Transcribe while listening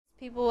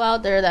People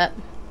out there that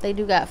they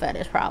do got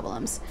fetish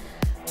problems.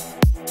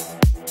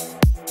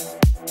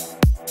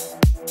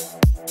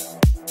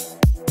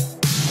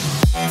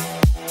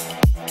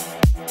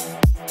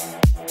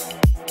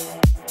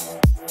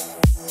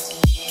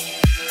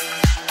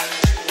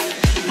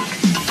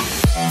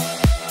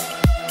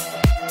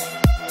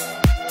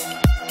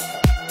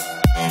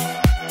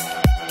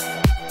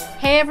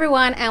 Hey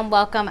everyone, and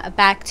welcome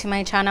back to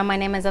my channel. My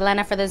name is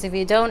Elena. For those of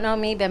you who don't know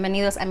me,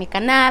 bienvenidos a mi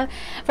canal.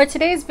 For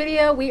today's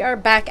video, we are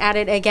back at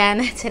it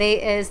again.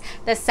 Today is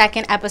the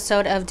second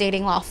episode of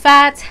Dating While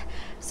Fat.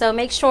 So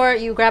make sure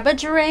you grab a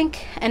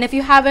drink, and if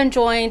you haven't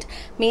joined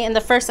me in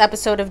the first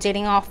episode of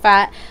Dating While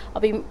Fat,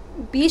 I'll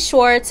be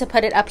sure to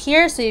put it up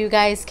here so you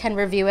guys can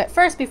review it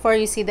first before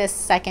you see this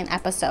second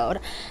episode.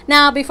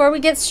 Now, before we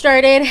get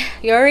started,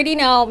 you already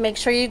know, make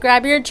sure you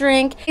grab your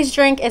drink. Today's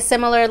drink is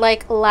similar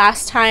like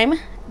last time.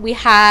 We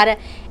had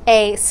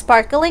a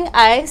sparkling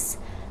ice,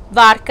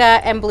 vodka,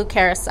 and blue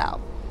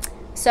carousel.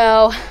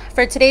 So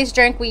for today's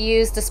drink, we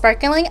used the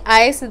sparkling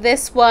ice.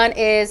 This one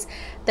is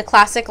the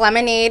classic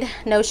lemonade,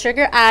 no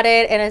sugar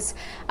added, and it's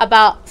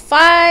about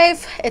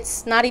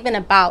it's not even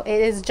about, it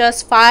is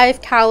just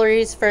 5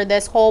 calories for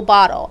this whole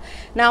bottle.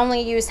 Now I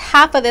only used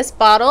half of this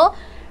bottle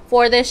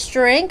for this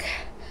drink.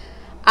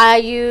 I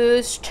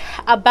used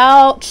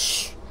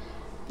about,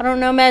 I don't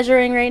know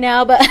measuring right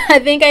now, but I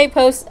think I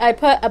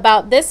put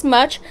about this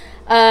much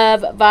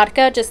of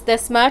vodka, just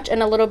this much,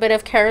 and a little bit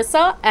of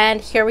carousel. And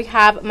here we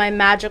have my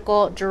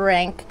magical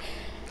drink.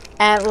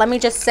 And let me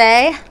just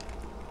say,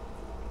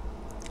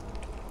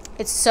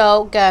 it's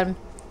so good.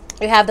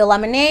 You have the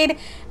lemonade,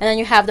 and then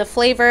you have the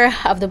flavor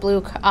of the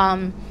blue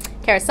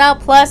carousel,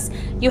 plus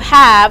you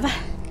have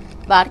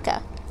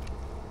vodka.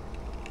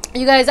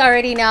 You guys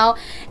already know,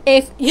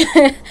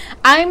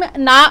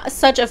 I'm not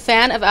such a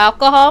fan of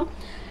alcohol.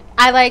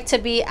 I like to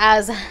be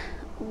as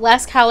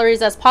less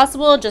calories as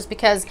possible, just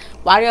because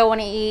why do I want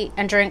to eat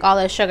and drink all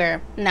this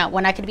sugar? No,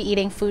 when I could be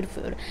eating food.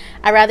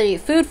 I'd rather eat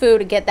food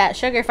to get that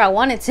sugar if I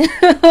wanted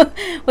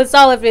to with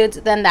solid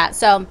foods than that.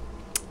 So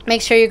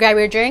make sure you grab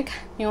your drink.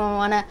 You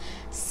want to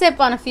sip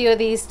on a few of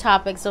these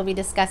topics we'll be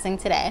discussing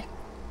today.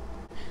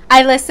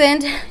 I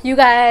listened. You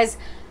guys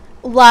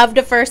loved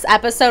the first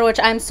episode, which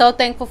I'm so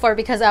thankful for,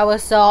 because I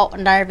was so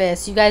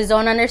nervous. You guys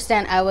don't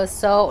understand. I was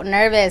so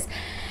nervous.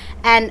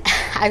 And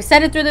I've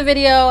said it through the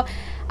video,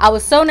 I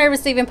was so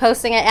nervous to even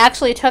posting it. It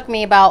actually took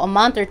me about a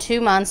month or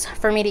 2 months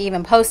for me to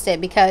even post it,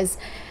 because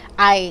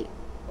I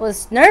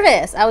was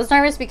nervous. I was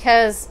nervous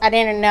because I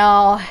didn't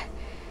know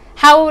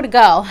how it would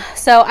go.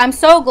 So I'm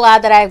so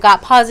glad that I've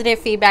got positive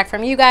feedback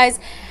from you guys.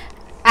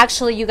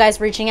 Actually, you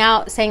guys reaching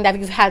out saying that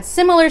you've had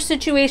similar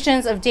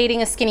situations of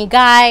dating a skinny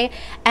guy,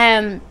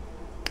 and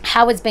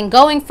how it's been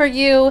going for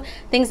you,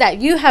 things that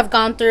you have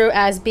gone through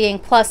as being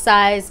plus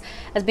size,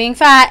 as being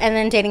fat, and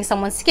then dating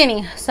someone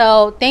skinny.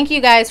 So thank you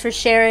guys for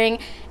sharing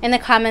in the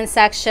comment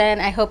section.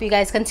 I hope you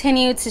guys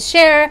continue to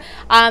share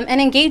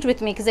and engage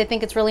with me, because I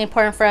think it's really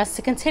important for us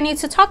to continue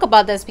to talk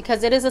about this,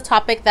 because it is a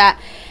topic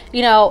that,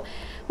 you know,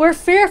 we're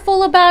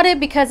fearful about it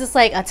because it's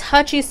like a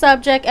touchy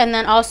subject, and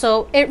then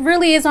also it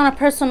really is on a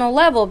personal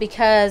level,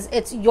 because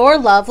it's your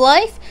love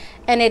life,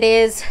 and it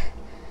is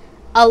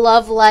a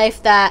love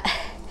life that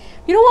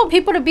you don't want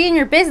people to be in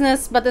your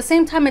business, but at the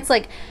same time, it's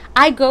like,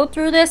 I go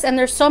through this, and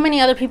there's so many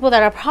other people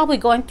that are probably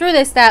going through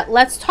this, that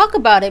let's talk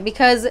about it,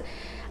 because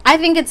I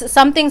think it's,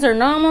 some things are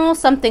normal,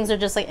 some things are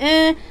just like,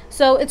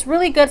 so it's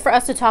really good for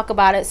us to talk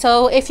about it.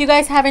 So if you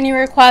guys have any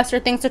requests or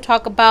things to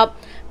talk about,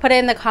 put it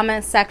in the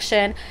comments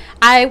section.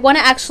 I want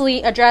to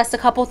actually address a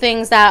couple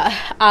things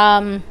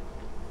that,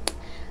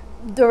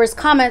 there was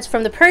comments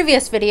from the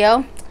previous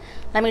video.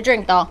 Let me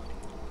drink though,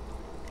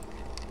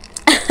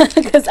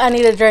 because I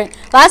need a drink.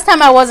 Last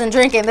time I wasn't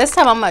drinking. This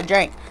time I'm gonna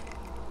drink.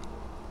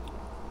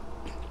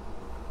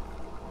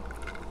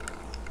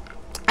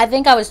 I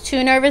think I was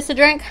too nervous to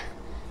drink.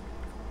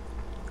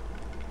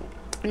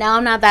 Now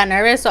I'm not that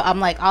nervous, so I'm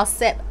like, I'll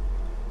sip.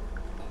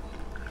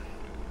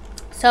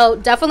 So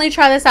definitely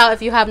try this out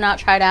if you have not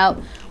tried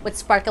out with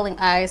sparkling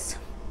ice.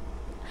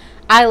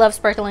 I love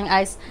sparkling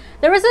ice.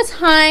 There was a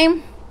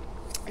time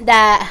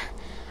that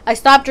I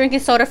stopped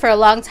drinking soda for a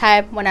long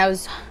time when I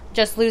was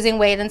just losing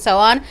weight and so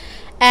on.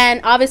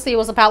 And obviously it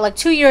was about like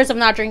 2 years of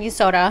not drinking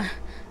soda.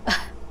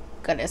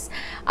 Goodness.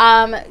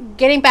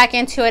 Getting back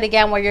into it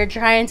again, where you're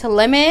trying to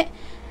limit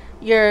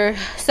your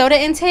soda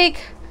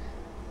intake.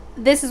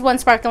 This is when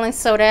sparkling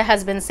soda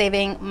has been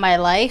saving my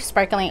life,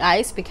 sparkling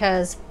ice,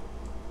 because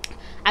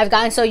I've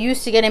gotten so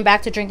used to getting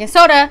back to drinking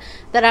soda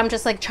that I'm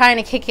just like trying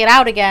to kick it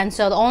out again.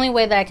 So the only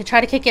way that I could try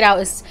to kick it out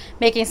is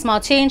making small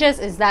changes,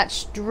 is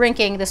that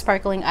drinking the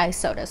sparkling ice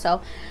soda.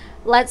 So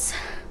let's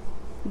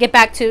get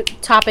back to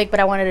topic, but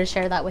I wanted to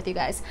share that with you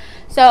guys.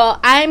 So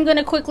I'm going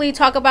to quickly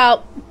talk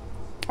about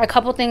a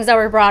couple things that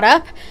were brought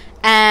up,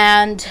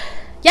 and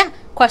yeah,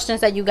 questions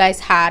that you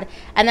guys had,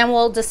 and then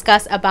we'll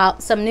discuss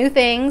about some new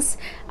things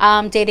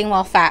dating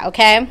while fat.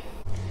 Okay,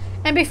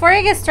 And before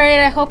I get started,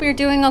 I hope you're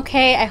doing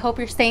okay. I hope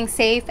you're staying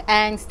safe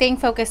and staying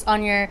focused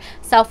on your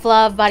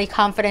self-love, body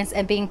confidence,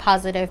 and being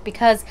positive,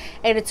 because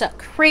it's a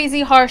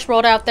crazy harsh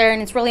world out there,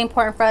 and it's really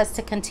important for us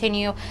to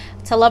continue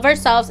to love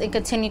ourselves and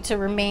continue to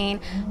remain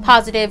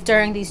positive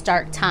during these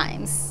dark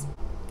times.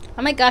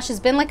 Oh my gosh,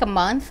 it's been like a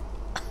month.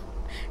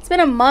 It's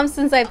been a month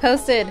since I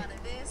posted.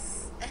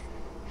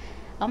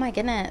 Oh my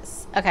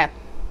goodness. Okay.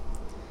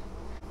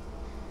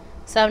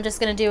 So I'm just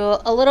going to do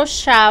a little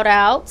shout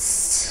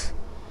outs.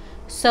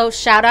 So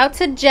shout out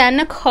to Jen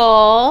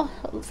Nicole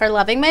for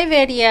loving my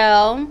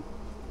video,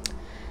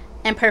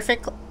 and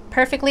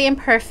Perfectly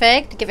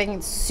Imperfect,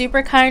 giving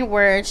super kind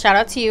words. Shout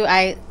out to you.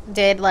 I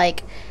did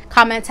like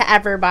comment to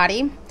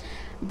everybody.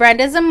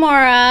 Brenda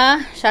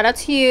Zamora, shout out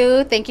to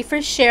you. Thank you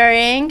for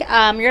sharing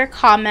your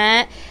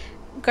comment.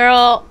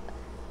 Girl,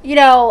 you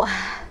know,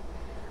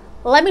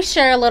 let me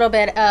share a little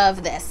bit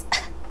of this.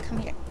 Come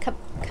here.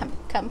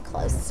 Come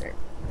closer.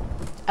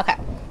 Okay.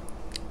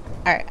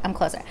 All right, I'm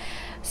closer.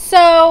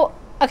 So,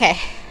 okay,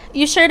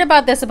 you shared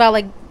about this, about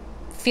like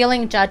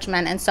feeling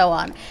judgment and so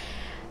on.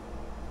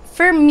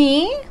 For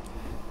me,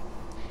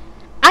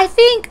 I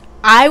think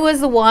I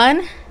was the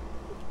one,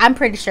 I'm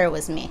pretty sure it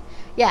was me.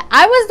 Yeah,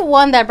 I was the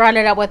one that brought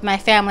it up with my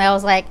family. I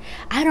was like,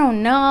 I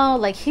don't know,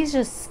 like he's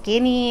just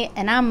skinny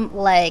and I'm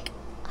like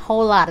a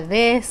whole lot of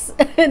this.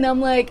 And I'm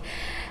like,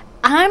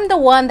 I'm the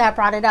one that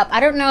brought it up. I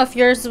don't know if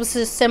yours was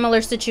a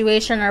similar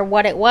situation or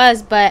what it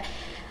was, but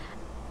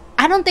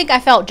I don't think I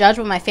felt judged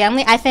with my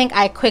family. I think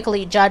I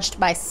quickly judged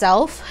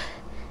myself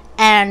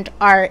and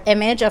our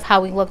image of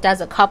how we looked as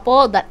a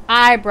couple, that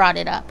I brought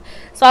it up.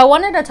 So I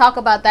wanted to talk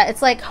about that.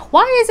 It's like,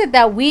 why is it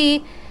that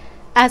we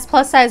as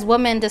plus size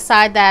women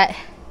decide that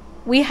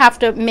we have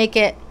to make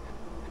it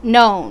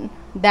known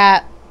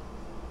that,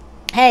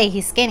 hey,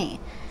 he's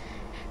skinny?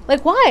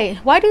 Like,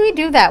 why do we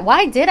do that?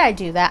 Why did I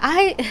do that?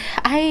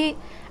 I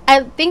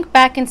think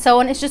back and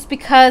so on. It's just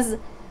because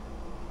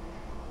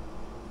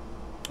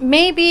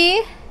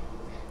maybe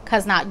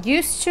because not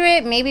used to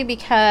it, maybe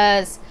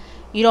because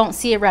you don't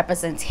see a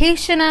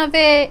representation of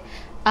it,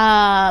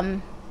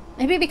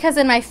 maybe because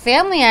in my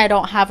family I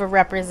don't have a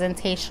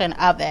representation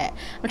of it.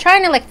 I'm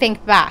trying to like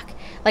think back.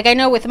 Like, I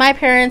know with my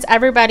parents,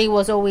 everybody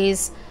was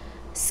always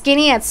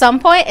skinny at some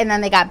point and then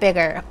they got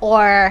bigger,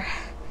 or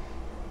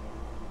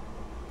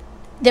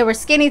they were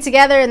skinny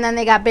together and then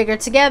they got bigger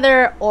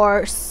together,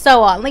 or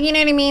so on. Like, you know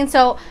what I mean?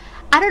 So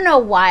I don't know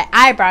why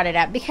I brought it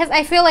up, because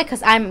I feel like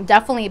because I'm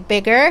definitely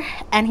bigger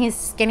and he's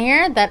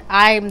skinnier, that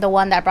I'm the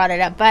one that brought it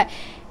up. But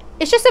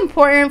it's just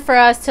important for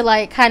us to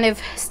like kind of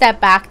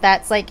step back.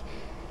 That's like,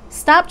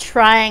 stop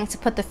trying to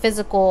put the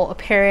physical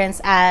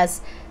appearance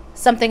as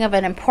something of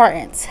an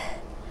importance.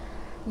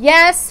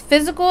 Yes,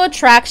 physical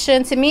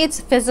attraction, to me it's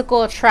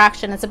physical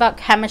attraction. It's about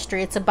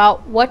chemistry. It's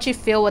about what you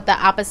feel with the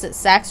opposite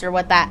sex, or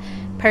what that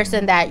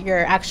person that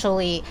you're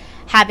actually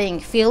having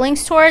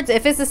feelings towards.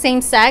 If it's the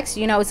same sex,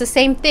 you know, it's the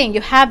same thing.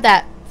 You have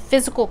that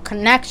physical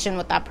connection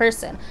with that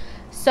person.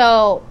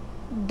 So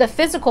the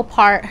physical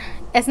part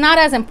is not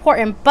as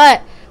important,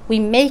 but we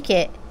make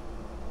it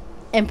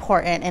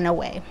important in a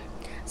way.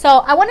 So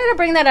I wanted to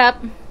bring that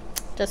up,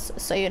 just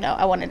so you know.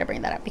 I wanted to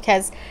bring that up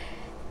because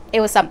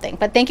it was something.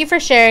 But thank you for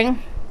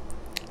sharing.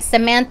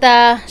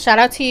 Samantha, shout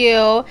out to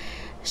you.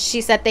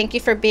 She said thank you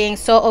for being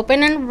so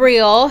open and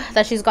real,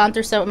 that she's gone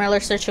through similar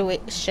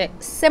situations.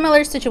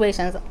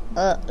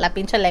 La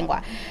pinche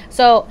lengua.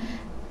 So,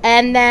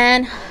 and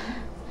then,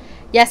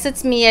 yes,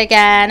 it's me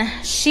again.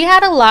 She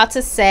had a lot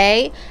to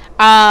say.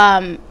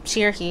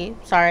 She or he,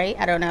 sorry,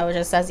 I don't know. It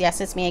just says,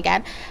 yes, it's me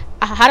again.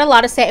 I had a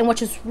lot to say, and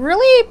which is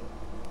really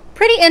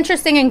pretty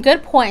interesting and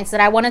good points that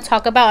I want to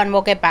talk about, and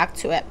we'll get back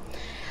to it.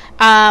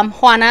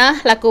 Juana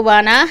La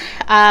Cubana,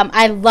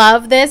 I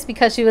love this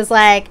because she was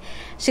like,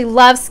 she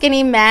loves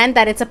skinny men,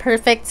 that it's a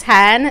perfect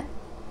 10.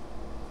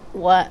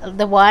 What,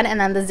 the 1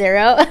 and then the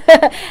 0.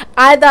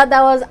 I thought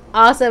that was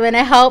awesome, and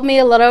it helped me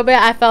a little bit.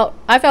 I felt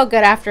good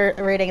after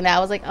reading that. I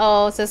was like,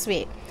 oh, so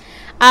sweet.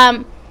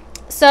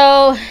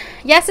 So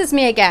yes, it's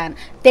me again.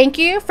 Thank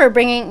you for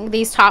bringing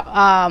these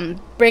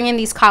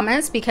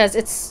comments, because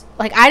it's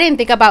like, I didn't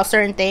think about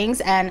certain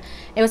things, and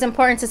it was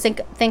important to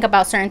think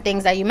about certain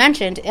things that you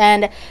mentioned.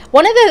 And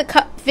one of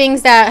the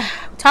things that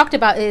talked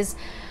about is,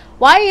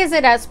 why is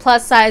it as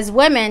plus size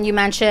women, you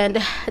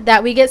mentioned,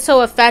 that we get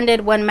so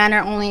offended when men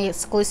are only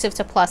exclusive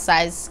to plus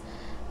size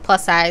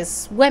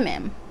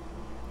women?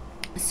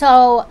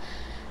 So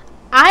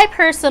I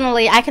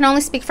personally, I can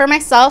only speak for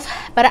myself,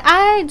 but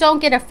I don't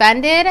get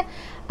offended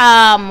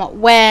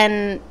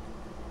when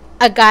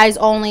a guy's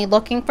only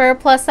looking for a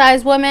plus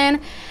size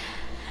woman,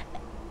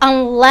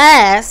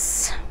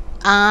 unless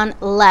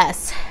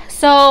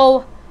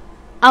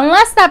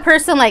that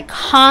person like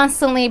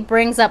constantly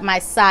brings up my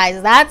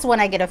size. That's when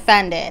I get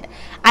offended.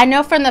 I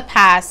know from the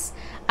past,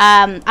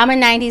 I'm a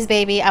 90s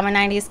baby, I'm a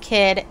 90s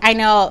kid. I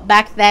know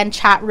back then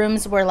chat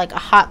rooms were like a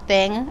hot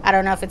thing. I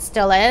don't know if it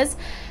still is,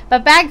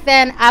 but back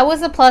then I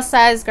was a plus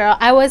size girl.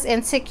 I was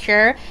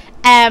insecure,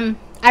 and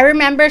I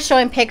remember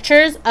showing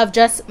pictures of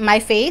just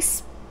my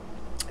face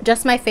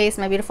just my face,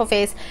 my beautiful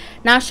face,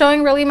 not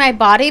showing really my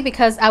body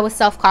because I was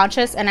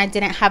self-conscious and I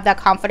didn't have that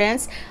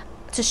confidence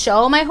to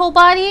show my whole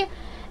body.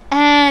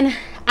 And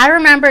I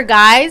remember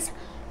guys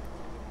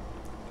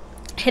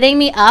hitting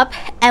me up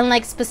and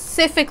like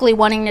specifically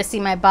wanting to see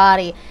my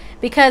body,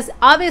 because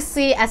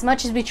obviously as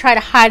much as we try to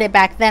hide it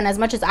back then, as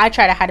much as I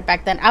try to hide it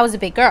back then, I was a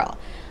big girl.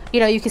 You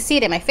know, you could see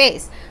it in my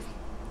face.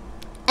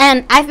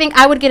 And I think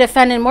I would get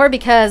offended more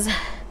because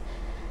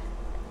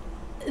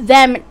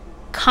them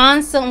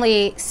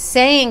constantly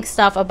saying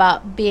stuff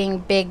about being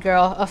big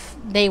girl,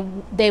 they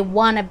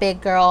want a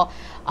big girl,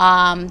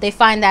 they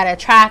find that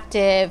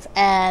attractive,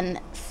 and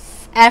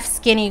F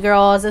skinny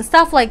girls and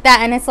stuff like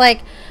that. And it's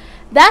like,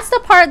 that's the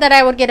part that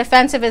I would get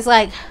offensive, is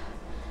like,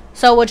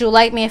 so would you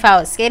like me if I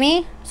was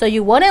skinny? So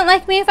you wouldn't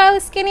like me if I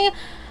was skinny?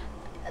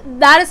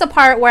 That is the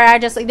part where I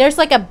just like, there's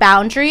like a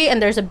boundary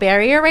and there's a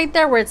barrier right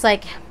there where it's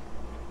like,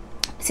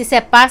 si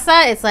se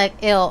pasa, it's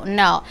like, ew,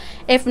 no.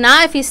 If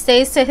not, if he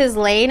stays to his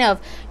lane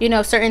of, you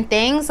know, certain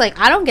things, like,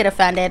 I don't get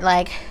offended.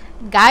 Like,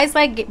 guys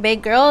like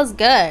big girls,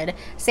 good.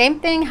 Same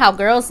thing how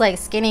girls like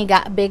skinny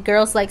big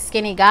girls like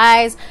skinny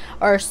guys,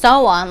 or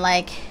so on.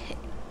 Like,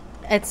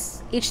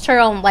 it's each to their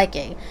own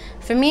liking.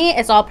 For me,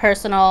 it's all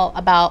personal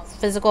about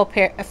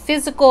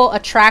physical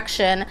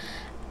attraction.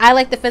 I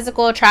like the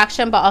physical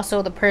attraction, but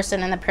also the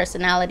person and the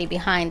personality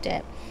behind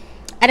it.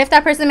 And if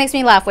that person makes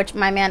me laugh, which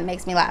my man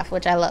makes me laugh,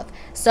 which I love.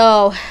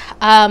 So,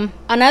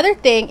 another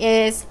thing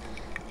is,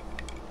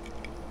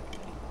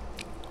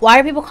 why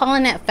are people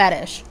calling it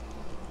fetish?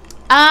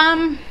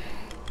 I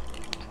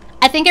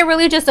think it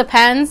really just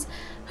depends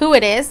who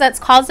it is that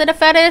calls it a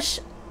fetish.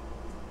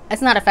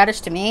 It's not a fetish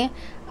to me.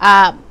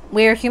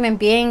 We're human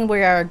beings.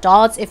 We are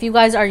adults. If you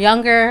guys are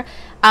younger,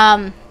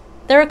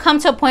 there will come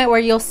to a point where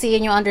you'll see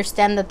and you'll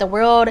understand that the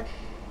world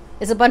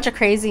is a bunch of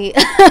crazy.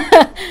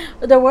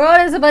 The world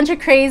is a bunch of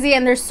crazy,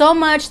 and there's so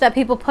much that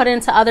people put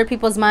into other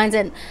people's minds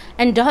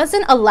and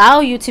doesn't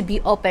allow you to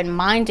be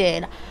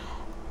open-minded.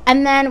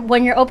 And then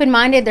when you're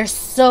open-minded, there's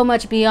so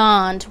much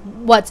beyond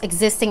what's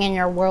existing in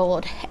your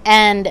world.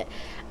 And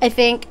I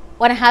think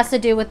when it has to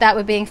do with that,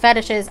 with being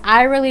fetishes,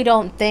 I really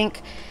don't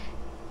think,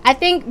 I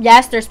think,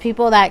 yes, there's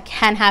people that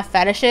can have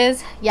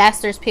fetishes.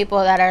 Yes, there's people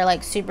that are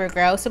like super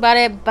gross about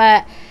it,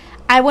 but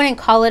I wouldn't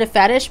call it a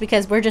fetish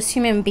because we're just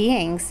human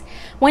beings.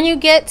 When you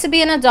get to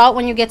be an adult,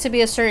 when you get to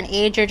be a certain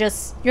age, you're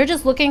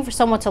just looking for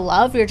someone to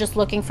love. You're just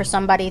looking for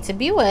somebody to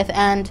be with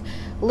and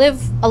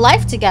live a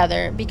life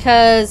together.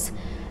 Because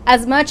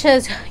as much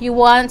as you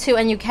want to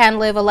and you can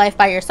live a life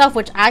by yourself,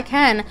 which I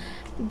can,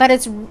 but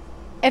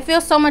it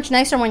feels so much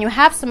nicer when you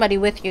have somebody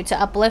with you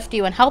to uplift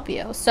you and help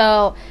you.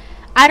 So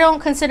I don't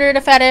consider it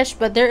a fetish,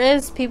 but there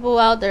is people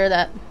out there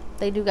that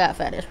they do got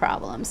fetish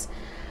problems.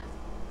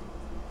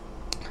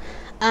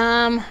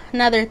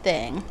 Another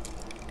thing.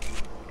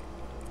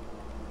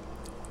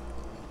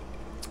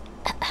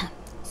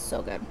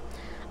 So good.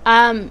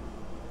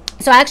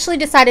 So I actually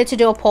decided to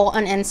do a poll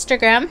on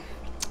Instagram.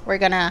 We're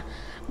gonna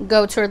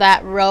go through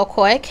that real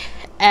quick.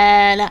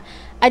 And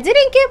I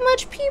didn't get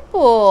much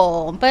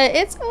people, but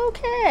it's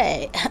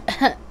okay.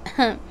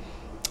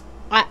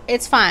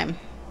 It's fine.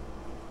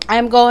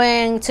 I'm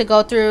going to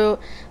go through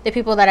the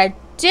people that I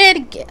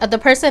did get. The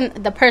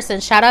person,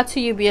 shout out to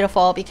you,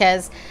 beautiful,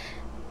 because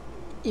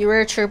you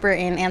were a trooper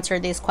and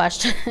answered these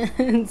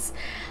questions.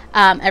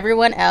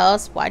 Everyone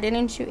else, why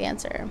didn't you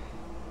answer?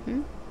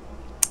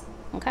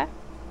 Okay.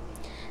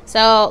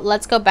 So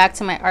let's go back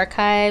to my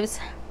archives.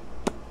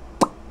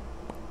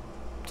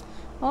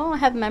 Oh, I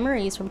have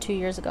memories from 2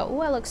 years ago.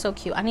 Oh, I look so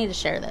cute. I need to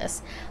share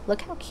this.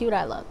 Look how cute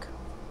I look.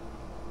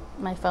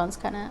 My phone's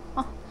kind of...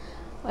 Oh,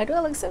 why do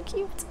I look so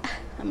cute?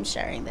 I'm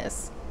sharing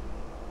this.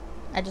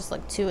 I just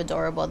look too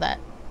adorable that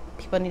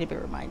people need to be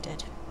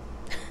reminded.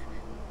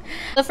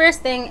 The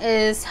first thing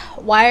is,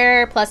 why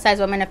are plus size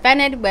women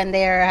offended when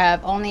they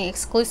have only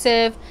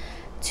exclusive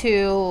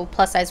to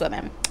plus size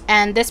women?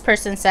 And this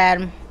person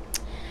said,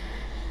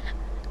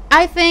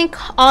 I think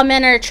all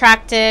men are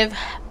attractive,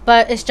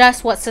 but it's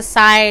just what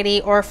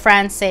society or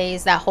friends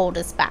says that hold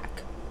us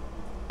back.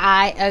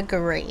 I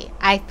agree.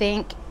 I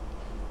think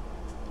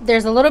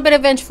there's a little bit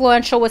of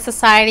influential with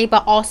society,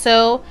 but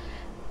also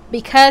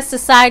because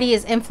society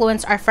has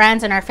influenced our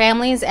friends and our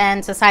families,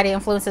 and society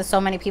influences so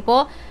many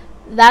people,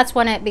 that's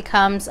when it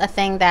becomes a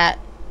thing that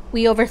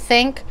we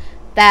overthink,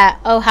 that,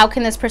 oh, how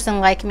can this person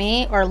like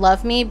me or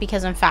love me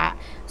because I'm fat?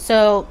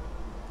 So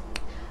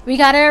we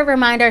got to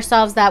remind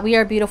ourselves that we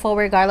are beautiful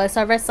regardless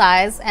of our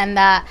size, and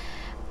that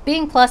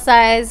being plus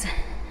size,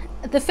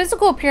 the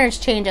physical appearance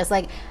changes.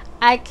 Like,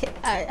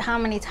 how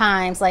many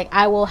times, like,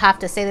 I will have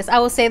to say this. I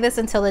will say this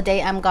until the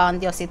day I'm gone,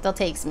 Diosito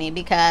takes me,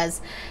 because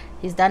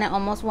he's done it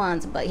almost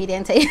once, but he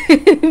didn't take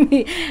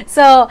me.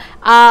 So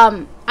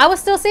I will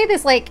still say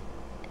this, like,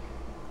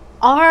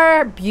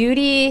 our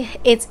beauty,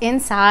 it's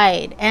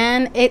inside,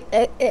 and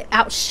it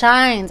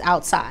outshines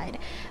outside,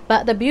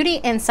 but the beauty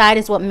inside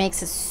is what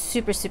makes it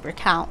super, super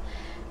count.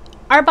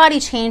 Our body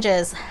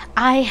changes.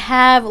 I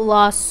have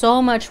lost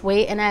so much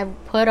weight, and I've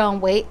put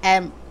on weight,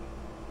 and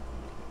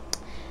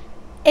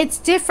it's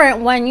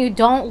different when you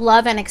don't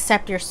love and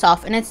accept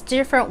yourself, and it's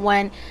different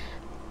when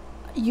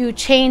you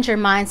change your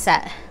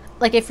mindset.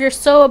 Like, if you're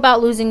so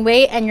about losing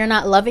weight and you're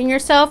not loving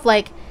yourself,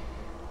 like,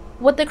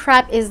 what the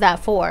crap is that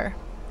for?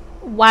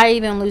 Why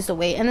even lose the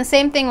weight? And the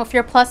same thing if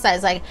you're plus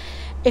size. Like,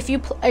 if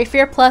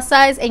you're plus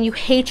size and you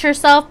hate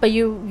yourself, but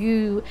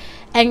you're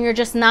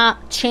just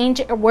not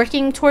changing or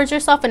working towards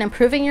yourself and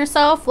improving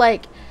yourself,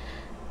 like,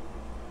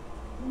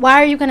 why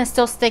are you going to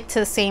still stick to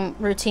the same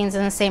routines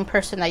and the same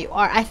person that you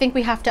are? I think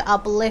we have to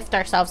uplift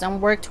ourselves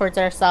and work towards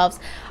ourselves.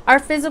 Our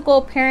physical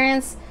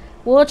appearance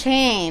will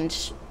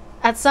change.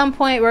 At some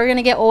point, we're going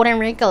to get old and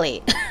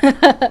wrinkly.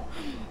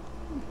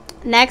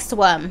 Next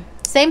one.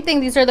 Same thing.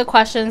 These are the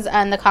questions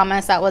and the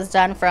comments that was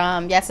done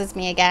from Yes It's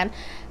Me Again.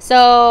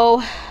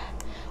 So,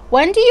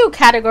 when do you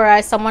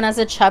categorize someone as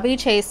a chubby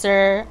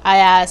chaser? I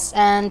asked.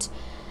 And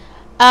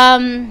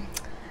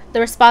the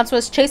response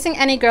was chasing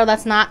any girl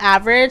that's not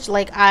average,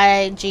 like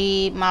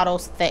IG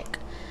models thick.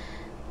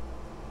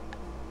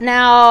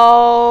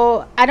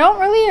 Now, I don't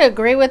really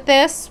agree with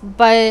this,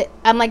 but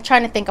I'm like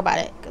trying to think about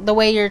it, the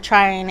way you're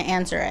trying to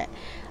answer it.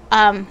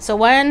 So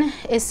when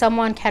is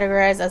someone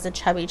categorized as a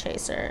chubby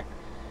chaser?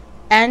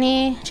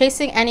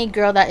 Chasing any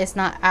girl that is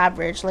not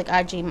average, like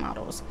IG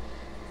models.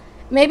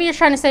 Maybe you're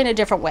trying to say it in a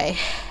different way.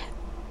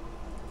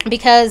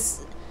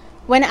 Because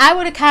when I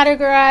would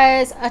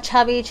categorize a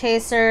chubby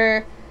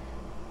chaser,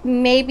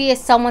 maybe it's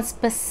someone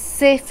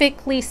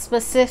specifically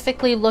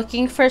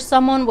looking for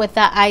someone with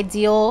that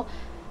ideal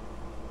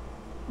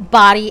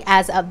body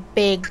as a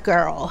big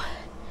girl.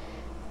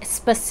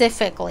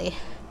 Specifically.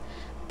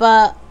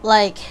 But,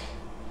 like,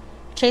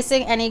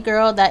 chasing any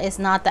girl that is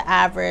not the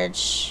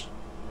average.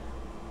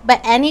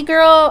 But any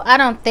girl, I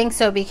don't think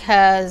so,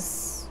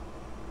 because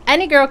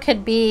any girl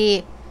could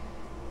be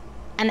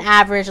an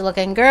average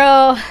looking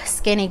girl,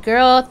 skinny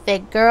girl,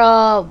 thick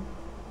girl,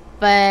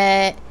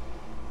 but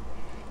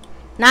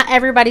not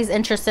everybody's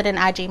interested in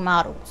IG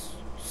models.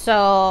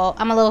 So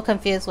I'm a little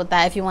confused with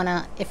that. If you are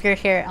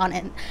here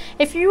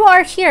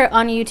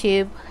on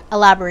YouTube,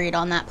 elaborate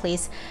on that,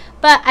 please.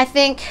 But I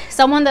think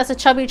someone that's a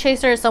chubby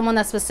chaser is someone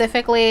that's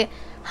specifically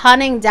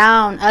hunting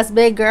down us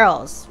big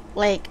girls.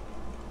 Like,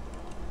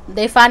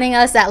 they finding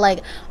us at, like,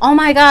 oh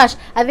my gosh,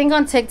 I think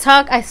on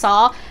TikTok I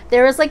saw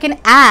there was like an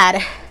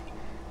ad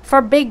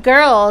for big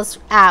girls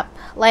app,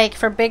 like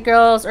for big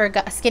girls or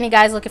skinny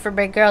guys looking for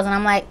big girls, and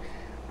I'm like,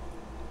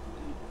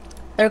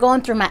 they're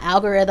going through my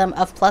algorithm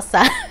of plus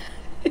size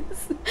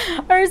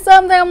or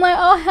something. I'm like,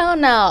 oh hell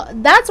no.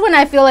 That's when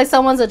I feel like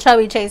someone's a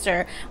chubby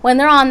chaser, when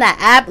they're on that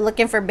app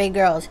looking for big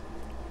girls.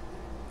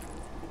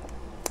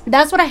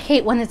 That's what I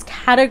hate, when it's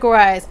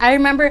categorized. I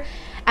remember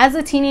as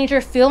a teenager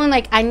feeling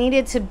like I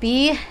needed to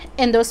be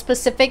in those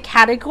specific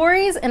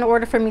categories in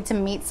order for me to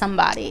meet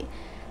somebody.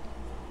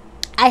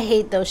 I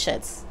hate those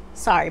shits.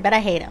 Sorry, but I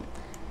hate them.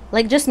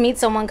 Like, just meet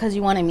someone because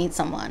you want to meet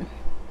someone.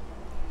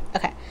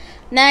 Okay,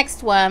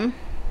 next one.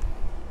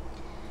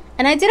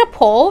 And I did a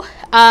poll.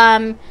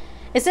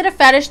 Is it a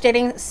fetish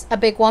dating a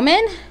big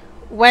woman?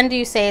 When do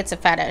you say it's a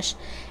fetish?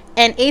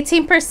 And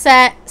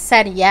 18%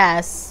 said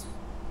yes.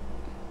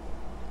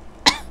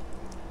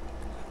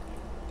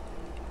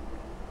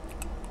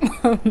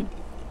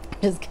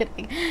 Just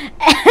kidding.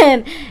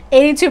 And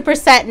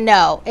 82%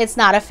 no, it's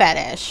not a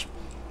fetish.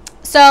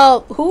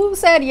 So who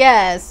said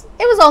yes?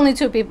 It was only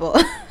 2 people.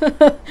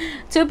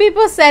 2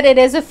 people said it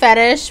is a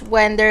fetish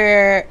when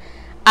they're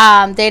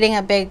dating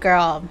a big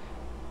girl.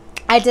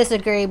 I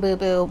disagree, boo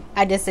boo.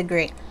 I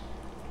disagree.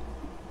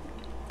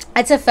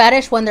 It's a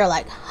fetish when they're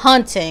like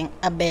hunting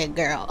a big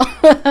girl.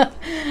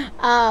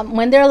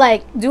 When they're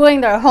like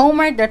doing their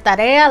homework, their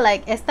tarea,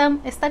 like esta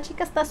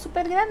chica está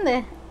super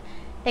grande.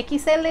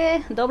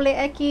 XL, doble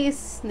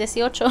X,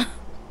 18.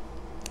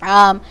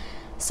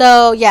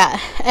 So yeah,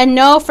 and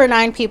no for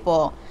 9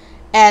 people,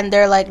 and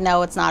they're like,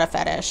 no, it's not a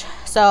fetish.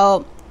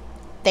 So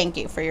thank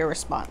you for your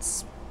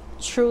response,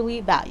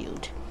 truly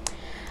valued.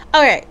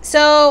 Okay,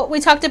 so we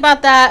talked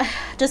about that,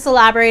 just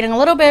elaborating a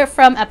little bit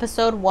from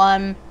episode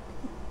 1.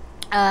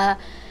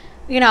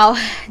 You know,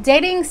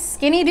 dating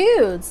skinny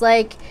dudes,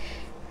 like,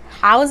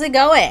 how is it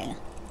going?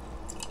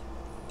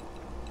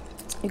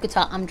 You could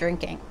tell I'm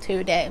drinking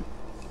today.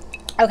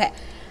 Okay,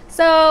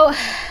 so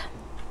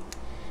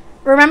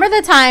remember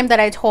the time that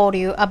I told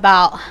you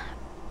about,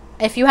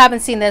 if you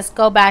haven't seen this,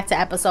 go back to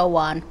episode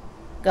 1.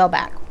 Go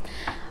back.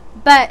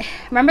 But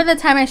remember the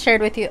time I shared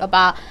with you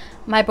about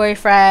my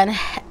boyfriend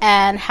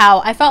and how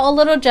I felt a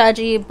little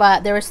judgy,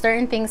 but there were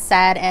certain things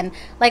said, and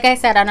like I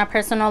said, on a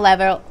personal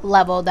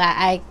level that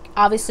I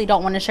obviously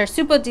don't want to share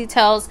super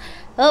details.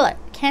 Ugh,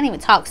 can't even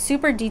talk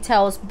super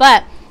details,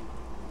 but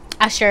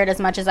I shared as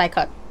much as I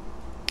could.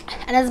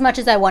 And as much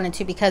as I wanted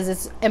to, because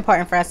it's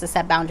important for us to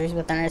set boundaries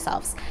within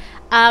ourselves.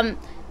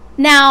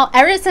 Now,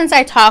 ever since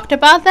I talked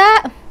about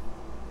that,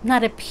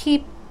 not a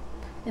peep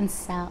in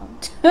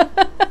sound.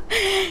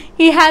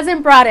 He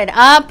hasn't brought it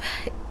up.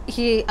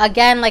 He,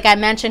 again, like I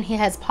mentioned, he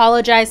has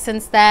apologized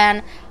since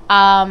then.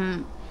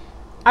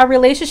 Our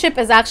relationship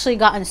has actually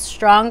gotten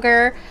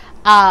stronger,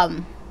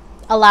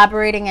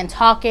 elaborating and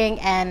talking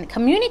and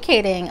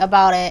communicating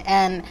about it.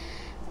 And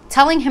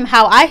telling him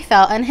how I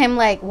felt, and him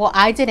like, well,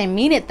 I didn't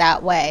mean it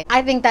that way.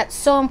 I think that's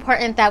so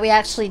important that we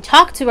actually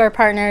talk to our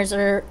partners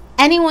or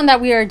anyone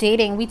that we are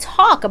dating. We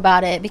talk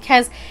about it,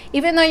 because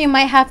even though you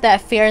might have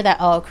that fear that,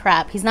 oh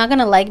crap, he's not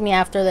gonna like me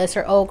after this,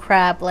 or oh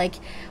crap, like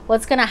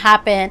what's gonna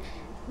happen,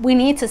 we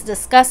need to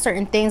discuss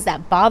certain things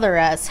that bother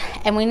us,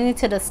 and we need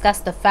to discuss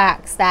the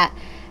facts that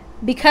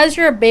because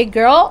you're a big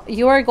girl,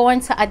 you are going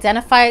to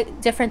identify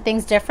different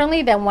things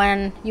differently than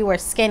when you were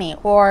skinny,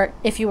 or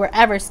if you were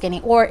ever skinny,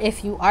 or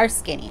if you are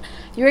skinny.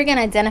 You're going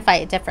to identify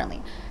it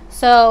differently.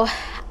 So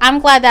I'm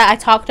glad that I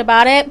talked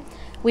about it.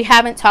 We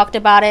haven't talked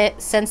about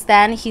it since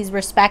then. He's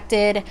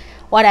respected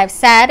what I've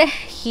said.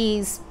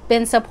 He's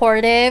been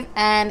supportive,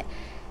 and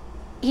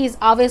he's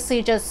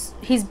obviously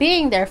he's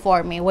being there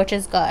for me, which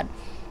is good.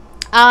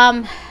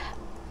 I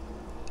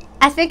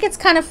think it's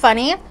kind of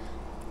funny.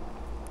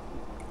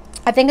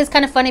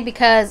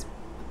 Because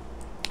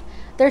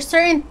there's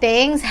certain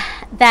things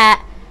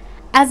that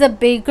as a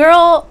big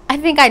girl, I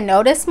think I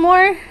notice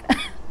more.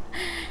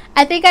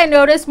 I think I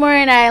notice more,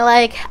 and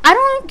I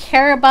don't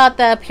care about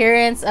the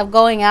appearance of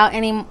going out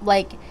any,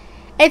 like,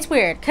 it's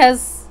weird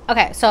because,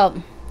 okay,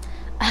 so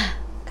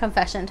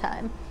confession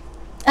time.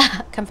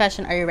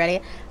 Confession, are you ready?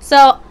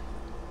 So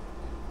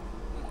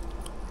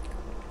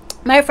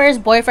my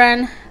first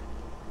boyfriend,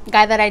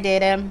 guy that I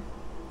dated,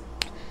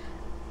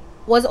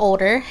 was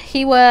older.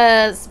 He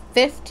was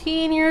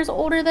 15 years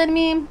older than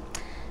me.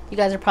 You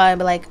guys are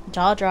probably like,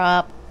 jaw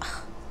drop.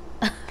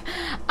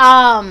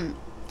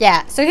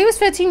 Yeah, so he was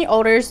 15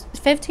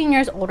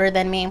 years older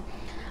than me.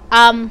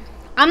 I'm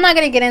not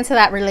gonna get into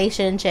that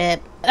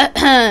relationship.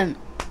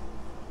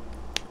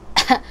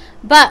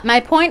 But my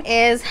point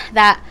is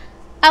that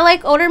I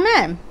like older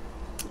men.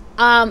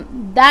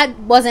 That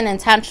wasn't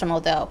intentional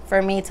though,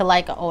 for me to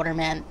like an older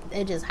man.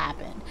 It just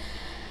happened.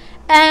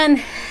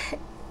 And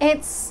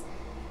it's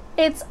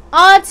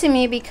odd to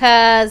me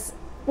because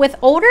with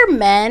older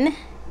men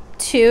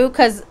too,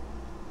 because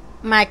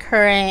my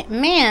current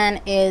man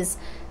is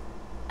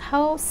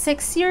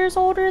 6 years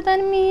older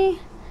than me.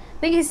 I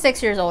think he's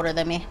 6 years older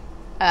than me.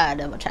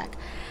 Double check.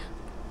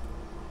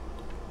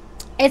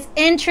 It's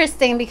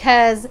interesting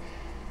because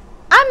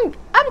I'm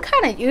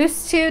kind of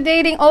used to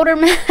dating older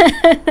men,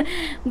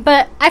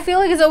 but I feel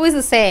like it's always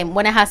the same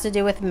when it has to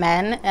do with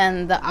men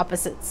and the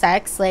opposite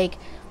sex. Like,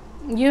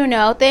 you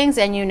know things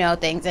and you know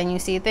things, and you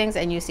see things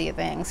and you see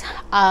things.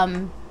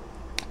 And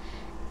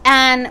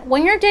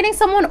when you're dating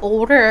someone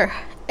older,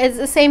 it's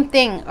the same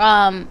thing.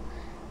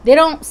 They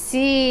don't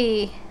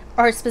see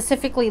or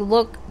specifically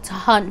look to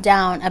hunt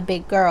down a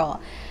big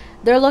girl.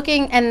 They're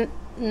looking, and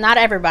not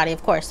everybody,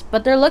 of course,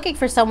 but they're looking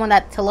for someone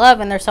to love,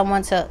 and there's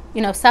someone to,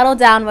 settle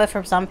down with.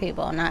 For some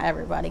people, not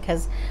everybody,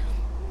 because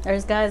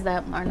there's guys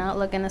that are not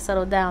looking to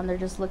settle down. They're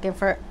just looking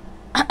for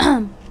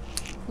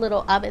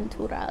little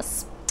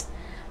aventuras.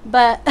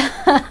 But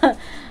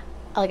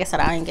like I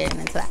said, I ain't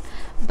getting into that.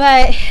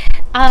 But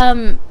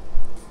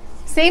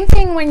same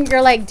thing when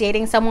you're like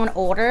dating someone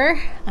older.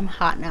 I'm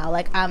hot now,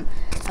 like I'm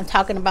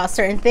talking about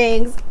certain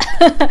things.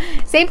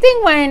 Same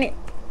thing when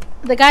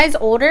the guy's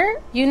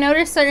older, you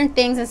notice certain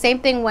things. And same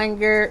thing when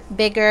you're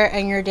bigger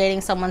and you're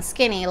dating someone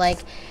skinny. Like,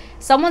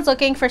 someone's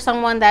looking for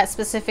someone that's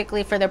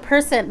specifically for their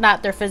person,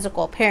 not their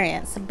physical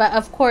appearance. But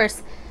of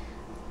course,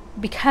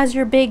 because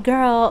you're a big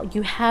girl,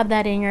 you have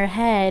that in your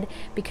head.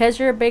 Because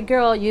you're a big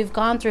girl, you've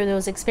gone through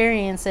those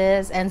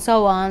experiences and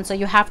so on. So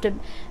you have to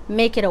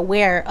make it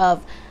aware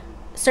of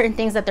certain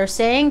things that they're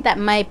saying that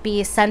might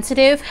be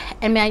sensitive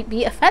and might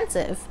be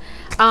offensive.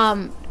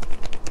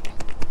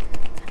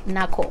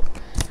 Not cool.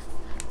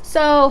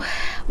 So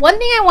one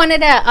thing I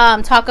wanted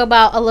to talk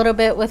about a little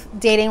bit with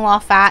dating while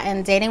fat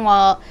and dating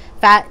while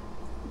fat,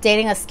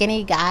 dating a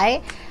skinny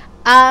guy,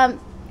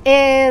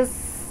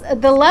 is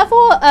the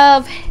level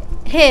of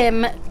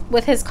him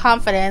with his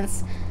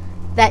confidence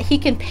that he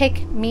can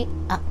pick me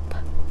up.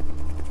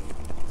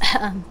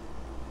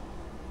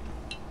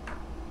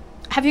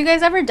 Have you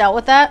guys ever dealt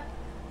with that?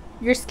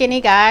 Your skinny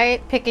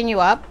guy picking you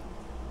up?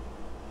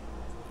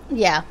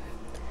 Yeah.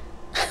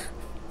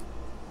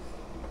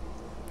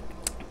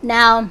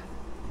 Now,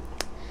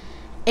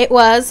 it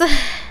was a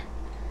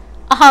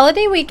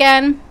holiday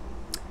weekend.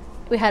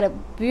 We had a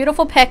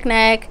beautiful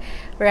picnic.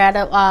 We had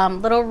a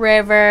little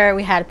river.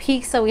 We had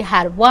pizza. We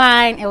had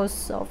wine. It was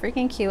so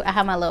freaking cute. I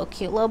have my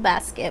cute little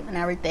basket and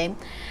everything.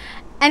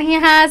 And he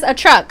has a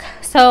truck.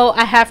 So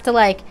I have to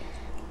like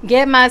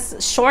get my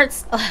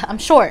shorts. I'm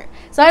short.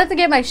 So I have to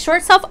get my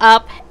short self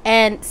up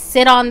and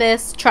sit on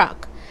this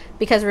truck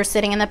because we're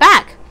sitting in the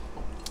back.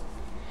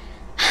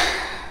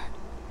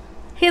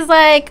 He's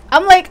like,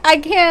 I'm like, I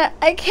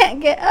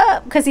can't get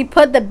up because he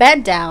put the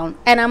bed down.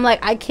 And I'm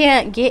like, I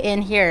can't get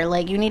in here.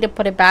 Like, you need to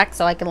put it back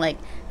so I can like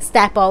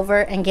step over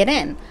and get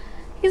in.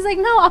 He's like,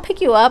 no, I'll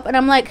pick you up. And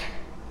I'm like,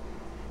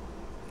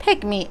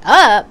 pick me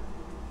up?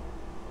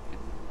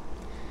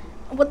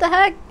 What the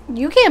heck?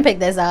 You can't pick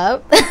this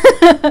up.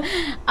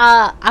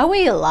 I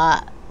weigh a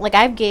lot. Like,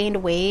 I've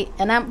gained weight.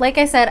 And I'm, like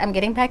I said, I'm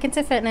getting back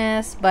into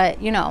fitness. But,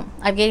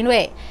 I've gained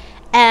weight.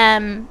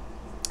 And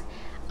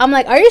I'm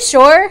like, are you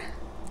sure?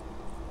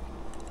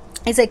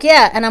 He's like,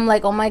 yeah. And I'm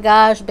like, oh my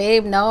gosh,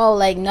 babe, no,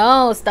 like,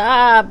 no,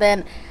 stop.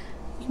 And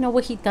you know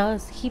what he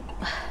does? He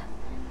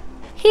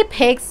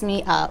picks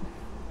me up.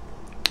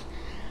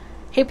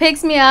 He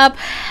picks me up,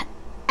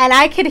 and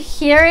I can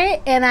hear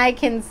it, and I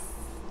can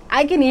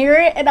hear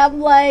it, and I'm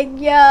like,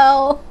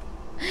 yo.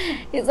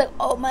 He's like,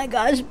 oh my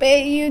gosh,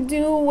 babe, you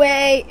do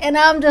weigh. And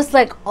I'm just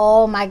like,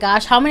 oh my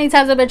gosh, how many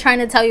times I've been trying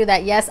to tell you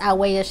that, yes, I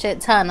weigh a shit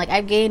ton. Like,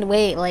 I've gained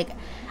weight. Like,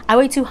 I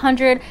weigh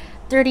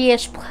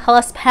 230-ish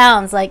plus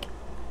pounds. Like,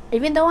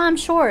 even though I'm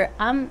short,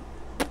 I'm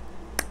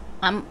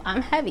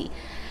heavy.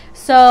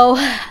 So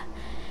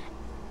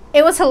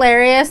it was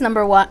hilarious.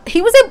 Number one,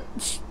 he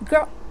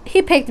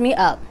picked me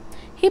up.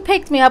 He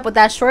picked me up with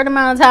that short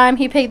amount of time.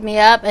 He picked me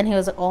up, and he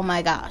was like, oh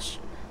my gosh,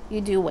 you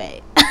do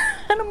weigh.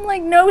 And I'm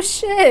like, no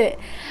shit.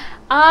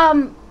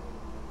 Has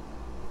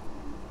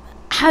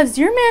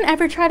your man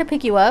ever tried to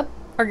pick you up,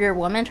 or your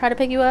woman try to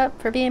pick you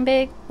up for being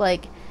big?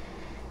 Like,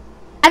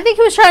 I think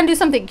he was trying to do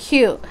something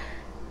cute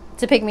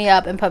to pick me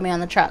up and put me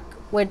on the truck,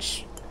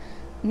 which,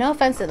 no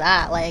offense to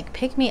that, like,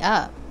 pick me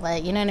up,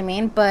 like, you know what I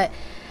mean? But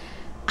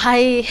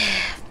I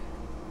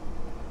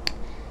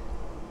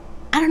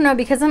don't know,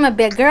 because I'm a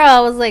big girl,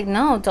 I was like,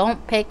 no,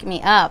 don't pick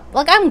me up.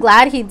 Like, I'm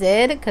glad he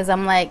did, because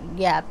I'm like,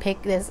 yeah,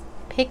 pick this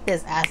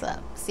ass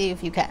up, see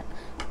if you can.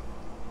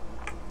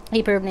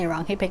 He proved me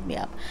wrong. He picked me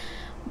up.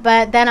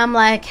 But then I'm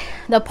like,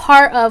 the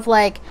part of,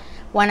 like,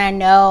 when I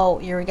know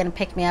you were gonna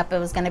pick me up, it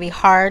was gonna be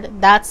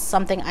hard, that's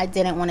something I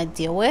didn't want to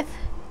deal with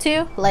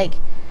too. Like,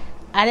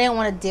 I didn't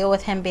want to deal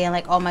with him being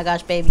like, oh my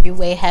gosh, babe, you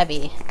weigh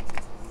heavy.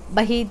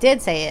 But he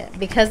did say it,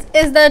 because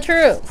it's the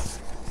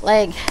truth.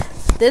 Like,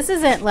 this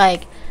isn't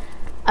like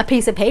a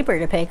piece of paper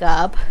to pick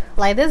up.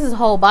 Like, this is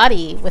whole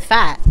body with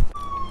fat.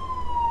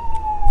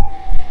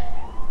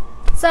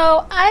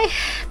 So I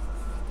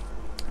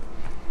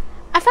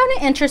found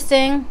it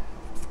interesting.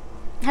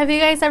 Have you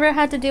guys ever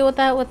had to deal with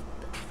that, with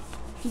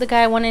the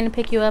guy wanting to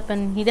pick you up,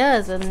 and he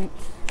does, and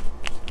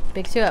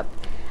picks you up?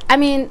 I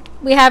mean,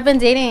 we have been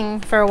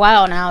dating for a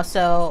while now,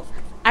 so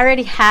I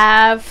already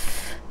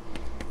have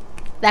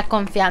that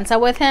confianza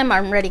with him.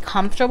 I'm already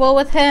comfortable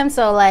with him.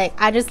 So, like,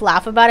 I just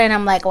laugh about it, and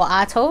I'm like, well,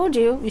 I told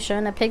you, you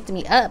shouldn't have picked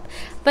me up.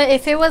 But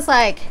if it was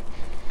like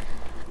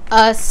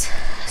us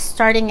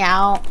starting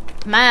out,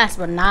 my ass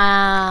would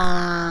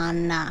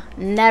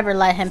never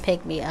let him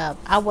pick me up.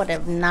 I would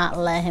have not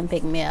let him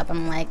pick me up.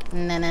 I'm like,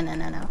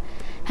 no.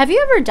 Have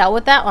you ever dealt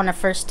with that on a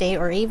first date,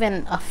 or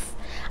even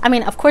I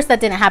mean, of course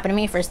that didn't happen to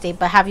me first date,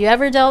 but have you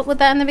ever dealt with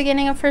that in the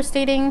beginning of first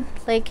dating?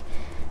 Like,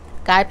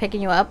 guy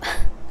picking you up?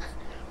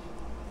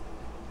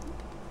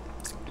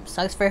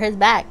 Sucks for his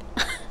back.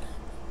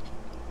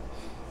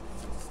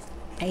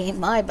 Ain't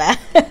my back.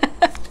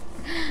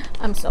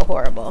 I'm so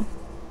horrible.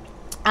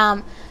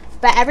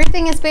 But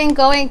everything has been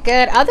going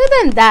good other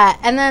than that.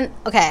 And then,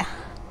 okay,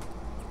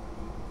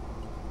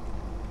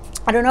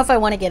 I don't know if I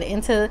want to get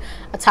into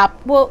a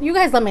top. Well, you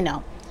guys let me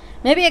know.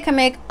 Maybe I can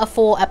make a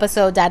full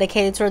episode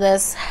dedicated to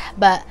this.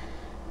 But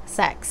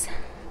sex.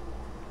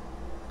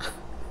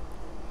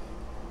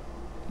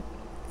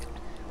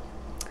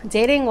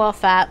 Dating while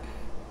fat.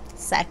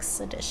 Sex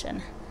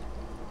edition.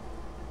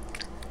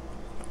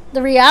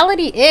 The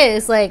reality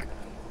is, like,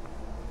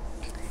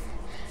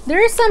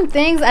 there are some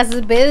things as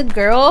a big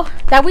girl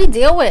that we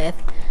deal with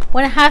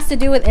when it has to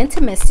do with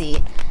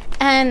intimacy.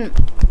 And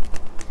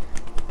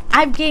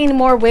I've gained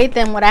more weight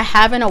than what I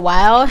have in a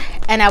while.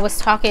 And I was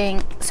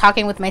talking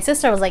with my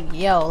sister. I was like,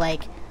 yo,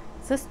 like,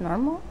 is this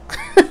normal?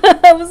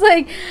 I was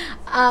like,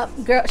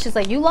 girl, she's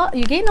like, you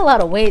gained a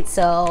lot of weight,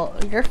 so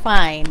you're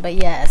fine, but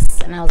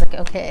yes. And I was like,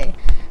 okay.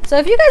 So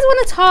if you guys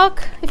want to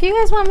talk, if you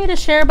guys want me to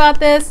share about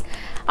this,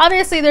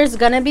 obviously there's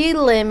gonna be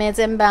limits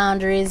and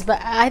boundaries, but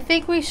I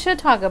think we should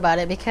talk about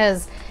it,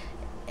 because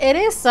it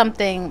is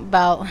something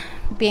about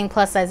being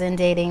plus size in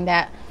dating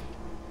that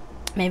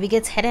maybe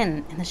gets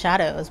hidden in the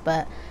shadows.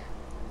 But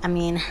I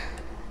mean,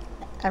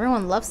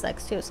 everyone loves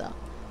sex too, so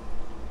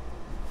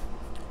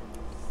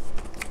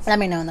let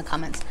me know in the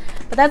comments.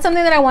 But that's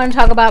something that I want to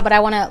talk about, but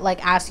I want to,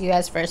 like, ask you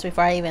guys first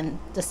before I even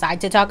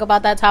decide to talk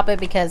about that topic,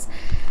 because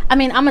I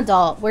mean, I'm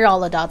adult, we're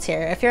all adults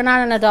here. If you're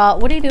not an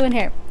adult, what are you doing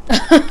here?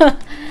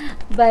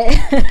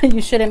 But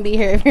you shouldn't be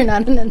here if you're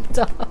not an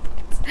adult.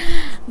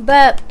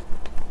 But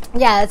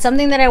yeah, it's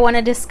something that I want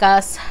to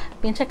discuss.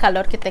 Pinche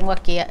calor que tengo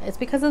aquí. It's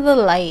because of the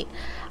light.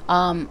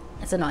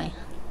 It's annoying.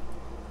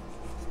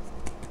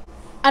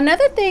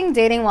 Another thing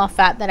dating while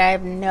fat that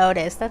I've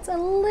noticed that's a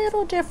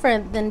little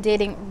different than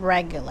dating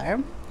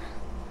regular.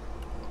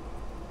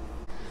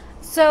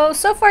 So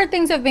far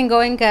things have been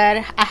going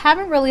good. I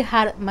haven't really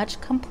had much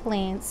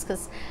complaints,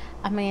 because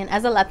I mean,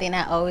 as a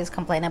Latina, I always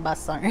complain about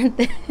certain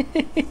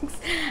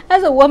things.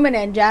 As a woman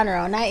in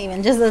general, not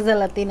even just as a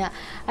Latina,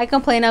 I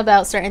complain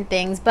about certain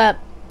things. But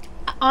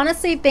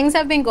honestly, things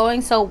have been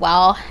going so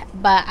well.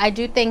 But I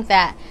do think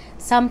that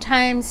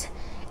sometimes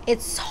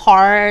it's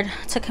hard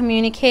to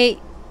communicate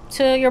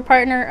to your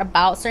partner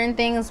about certain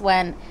things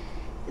when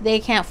they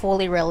can't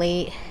fully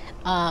relate,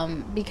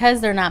 because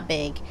they're not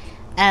big.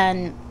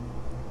 And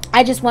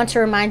I just want to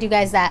remind you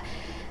guys that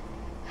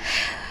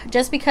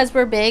just because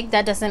we're big,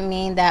 that doesn't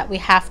mean that we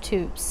have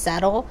to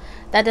settle.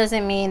 That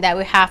doesn't mean that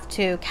we have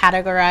to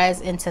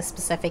categorize into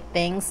specific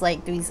things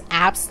like these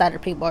apps that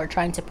people are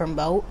trying to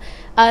promote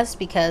us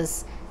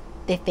because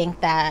they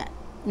think that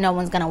no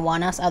one's gonna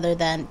want us other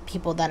than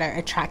people that are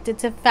attracted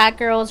to fat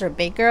girls or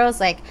big girls.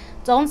 Like,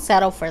 don't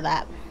settle for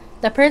that.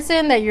 The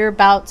person that you're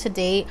about to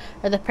date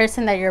or the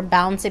person that you're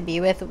bound to be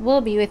with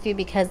will be with you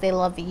because they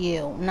love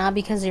you, not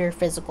because of your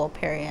physical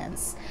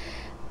appearance.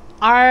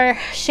 Our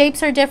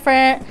shapes are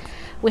different.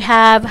 We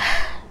have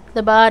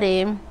the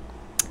body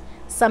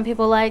some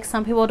people like,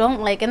 some people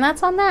don't like, and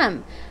that's on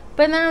them.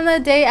 But then on the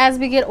day, as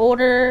we get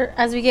older,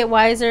 as we get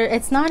wiser,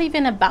 it's not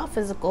even about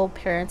physical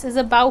appearance. It's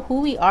about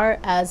who we are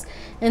as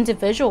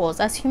individuals,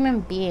 as human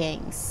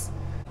beings.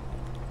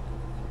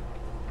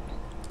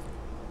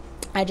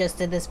 I just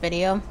did this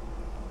video.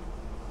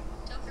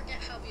 Don't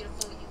forget how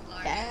beautiful you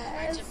are.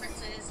 Yes. Our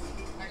differences,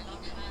 our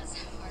lonjas,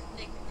 our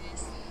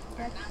thickness,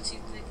 our not too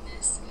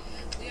thickness.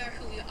 We are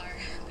who we are.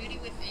 Beauty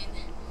within,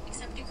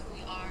 accepting who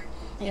we are,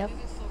 Yep. and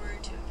moving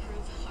forward to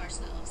improve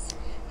ourselves.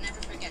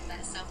 Never forget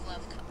that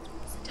self-love comes.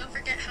 Don't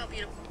forget how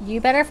beautiful. You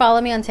better follow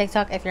me on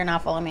TikTok if you're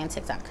not following me on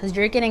TikTok, because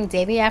you're getting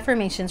daily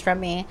affirmations from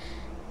me.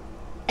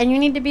 And you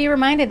need to be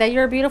reminded that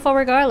you're beautiful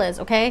regardless,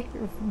 okay?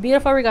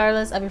 Beautiful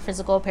regardless of your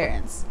physical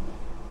appearance.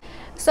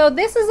 So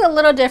this is a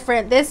little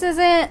different. This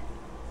isn't,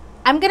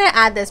 I'm going to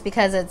add this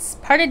because it's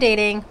part of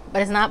dating,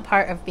 but it's not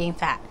part of being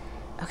fat.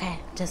 Okay,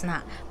 just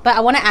not. But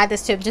I want to add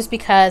this to it just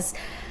because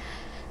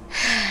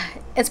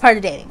it's part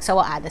of dating. So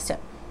we'll add this to it.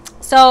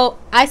 So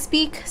I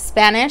speak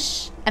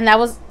Spanish, and that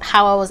was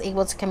how I was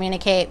able to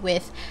communicate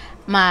with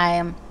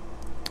my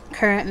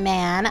current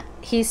man.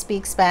 He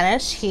speaks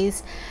Spanish.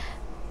 He's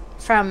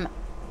from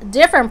a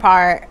different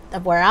part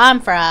of where I'm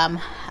from.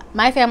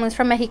 My family's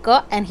from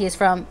Mexico, and he's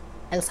from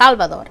El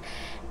Salvador.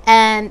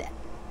 And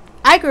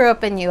I grew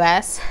up in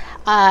US.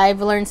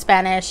 I've learned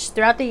Spanish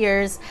throughout the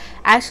years.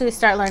 I actually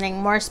started learning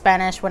more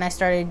Spanish when I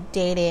started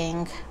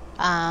dating.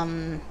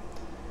 But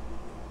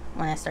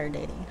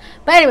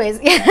anyways,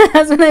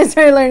 that's when I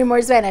started learning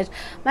more Spanish.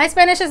 My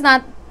Spanish is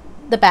not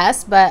the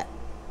best, but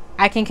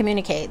I can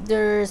communicate.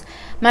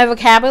 My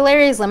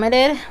vocabulary is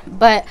limited,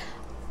 but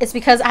it's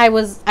because I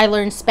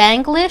learned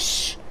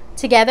Spanglish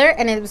together,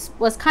 and it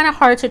was kind of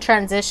hard to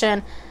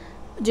transition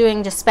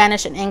doing just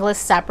Spanish and English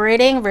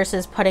separating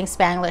versus putting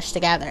Spanglish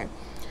together.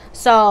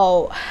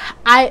 So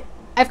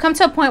I've come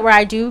to a point where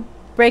I do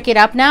break it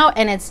up now,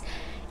 and it's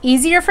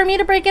easier for me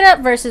to break it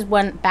up versus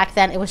when back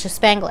then it was just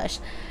Spanglish.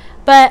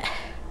 But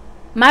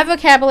my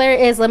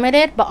vocabulary is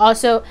limited, but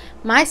also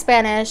my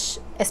Spanish,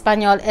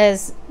 Espanol,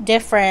 is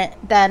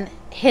different than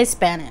his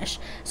Spanish.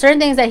 Certain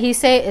things that he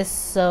say is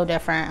so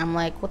different. I'm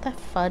like, what the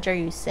fudge are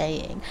you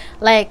saying?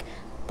 Like,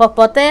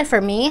 popote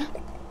for me,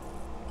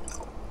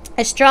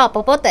 a straw,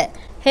 popote.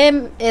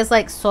 Him is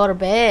like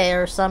sorbet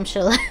or some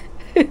shit like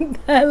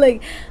that,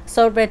 like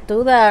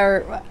sorbetuda,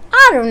 or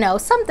I don't know,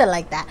 something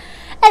like that.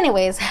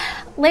 Anyways,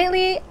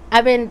 lately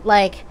I've been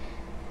like,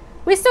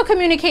 we still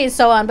communicate and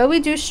so on, but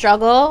we do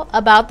struggle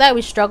about that.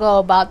 We struggle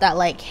about that,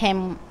 like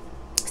him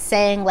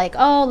saying like,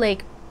 oh,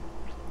 like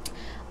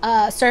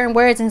certain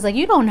words, and he's like,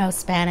 you don't know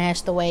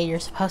Spanish the way you're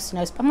supposed to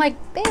know. I'm like,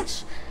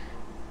 bitch,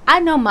 I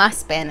know my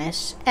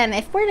Spanish, and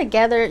if we're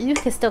together, you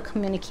can still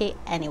communicate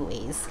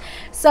anyways.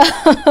 So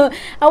I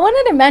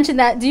wanted to mention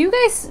that. Do you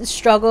guys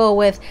struggle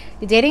with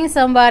dating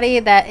somebody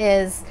that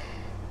is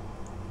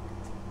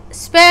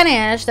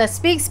Spanish, that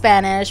speaks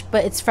Spanish,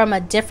 but it's from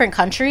a different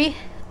country?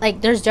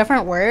 Like, there's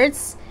different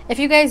words. If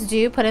you guys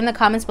do, put in the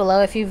comments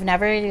below if you've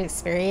never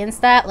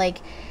experienced that. Like,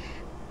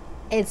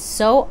 it's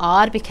so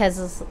odd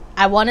because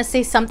I want to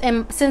say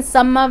something. Since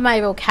some of my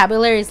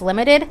vocabulary is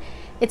limited,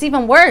 it's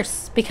even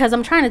worse because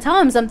I'm trying to tell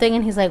him something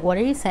and he's like, what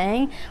are you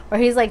saying? Or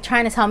he's like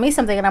trying to tell me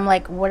something and I'm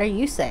like, what are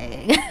you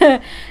saying?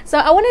 So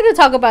I wanted to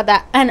talk about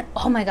that. And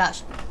oh my gosh,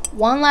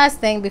 one last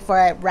thing before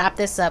I wrap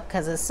this up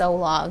because it's so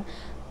long.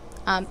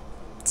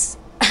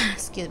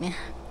 Excuse me.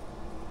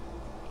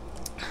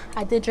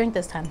 I did drink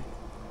this time.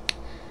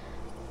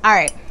 All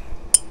right.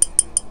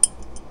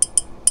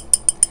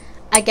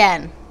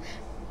 Again,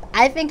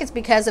 I think it's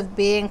because of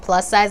being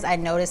plus size, I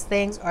notice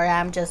things, or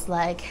I'm just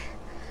like,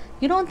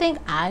 you don't think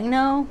I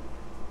know?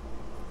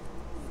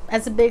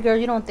 As a big girl,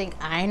 you don't think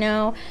I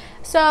know?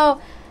 So,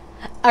 all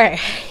right,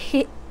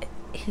 he's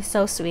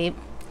so sweet.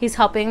 He's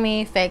helping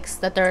me fix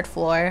the 3rd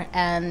floor,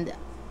 and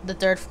the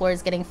 3rd floor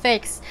is getting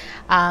fixed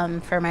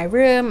for my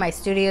room, my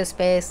studio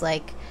space.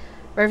 Like,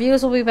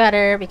 reviews will be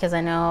better because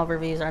I know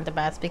reviews aren't the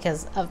best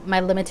because of my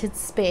limited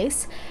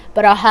space,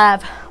 but I'll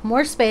have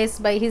more space.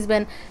 But he's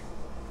been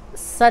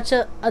such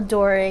a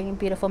adoring,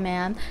 beautiful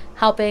man,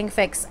 helping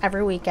fix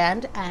every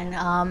weekend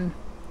and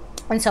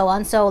so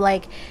on. So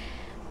like,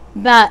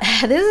 but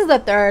this is the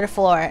 3rd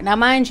floor. Now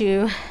mind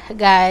you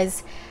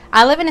guys,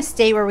 I live in a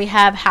state where we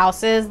have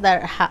houses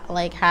that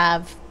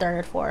have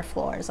 3rd, 4th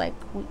floors. Like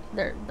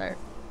they're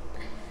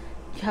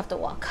you have to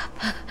walk up.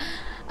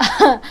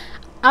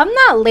 I'm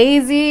not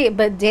lazy,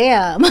 but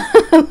damn,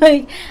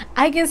 like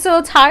I get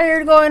so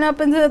tired going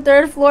up into the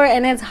 3rd floor,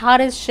 and it's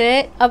hot as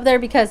shit up there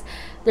because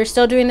they're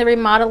still doing the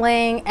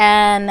remodeling,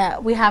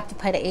 and we have to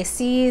put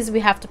ACs,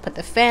 we have to put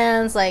the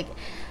fans. Like,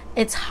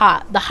 it's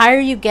hot. The higher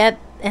you get,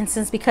 and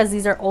since because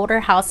these are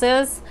older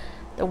houses,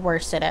 the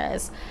worse it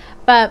is.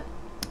 But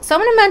so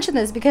I'm gonna mention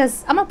this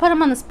because I'm gonna put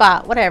them on the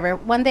spot. Whatever.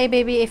 One day,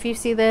 baby, if you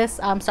see this,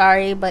 I'm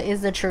sorry, but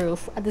it's the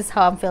truth. This is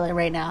how I'm feeling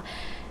right now.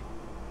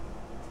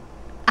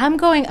 I'm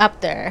going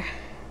up there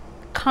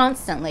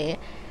constantly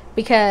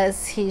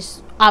because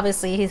he's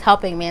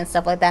helping me and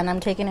stuff like that, and I'm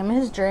taking him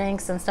his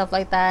drinks and stuff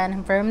like that,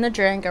 and for him to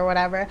drink or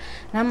whatever.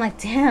 And I'm like,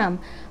 damn,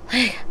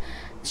 like,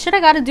 shit I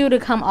gotta do to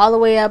come all the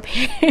way up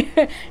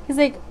here. He's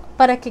like,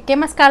 para que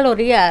quemas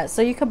calorías,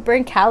 so you could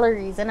burn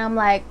calories. And I'm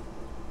like,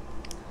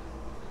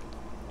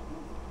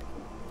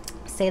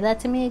 say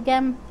that to me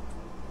again.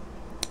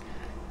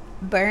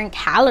 Burn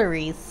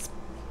calories.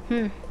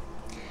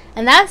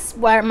 And that's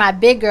where my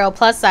big girl,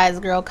 plus size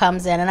girl,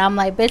 comes in. And I'm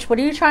like, bitch, what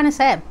are you trying to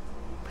say?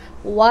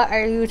 What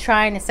are you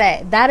trying to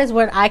say? That is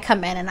when I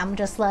come in, and I'm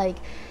just like,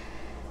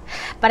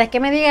 ¿para qué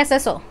me digas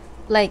eso?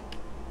 Like,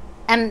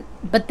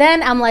 but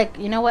then I'm like,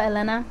 you know what,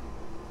 Elena?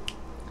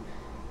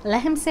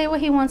 Let him say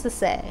what he wants to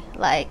say.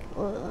 Like,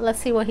 let's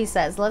see what he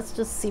says. Let's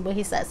just see what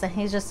he says. And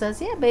he just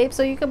says, yeah, babe,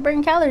 so you can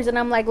burn calories. And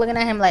I'm like, looking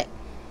at him like,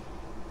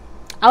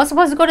 I was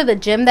supposed to go to the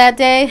gym that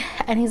day.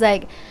 And he's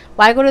like,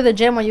 why go to the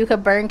gym when you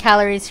could burn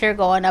calories here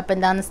going up and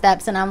down the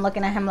steps? And I'm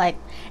looking at him like,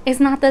 it's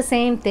not the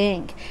same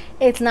thing.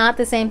 It's not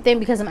the same thing,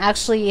 because I'm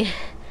actually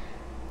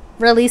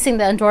releasing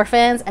the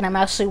endorphins, and I'm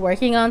actually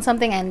working on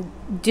something and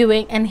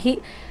doing, and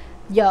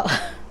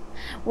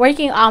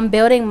working on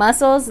building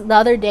muscles. The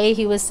other day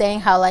he was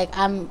saying how, like,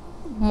 I'm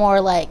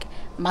more like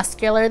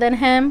muscular than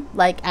him.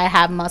 Like, I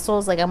have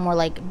muscles, like I'm more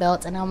like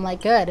built. And I'm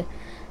like, good. And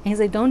he's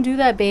like, don't do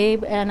that,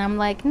 babe. And I'm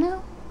like,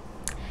 no,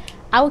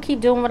 I will keep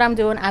doing what I'm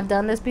doing. I've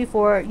done this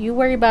before. You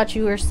worry about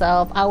you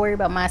yourself. I'll worry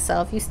about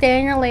myself. You stay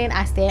in your lane.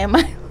 I stay in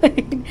my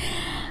lane.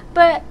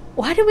 But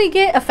why do we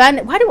get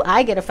offended? Why do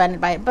I get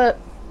offended by it? But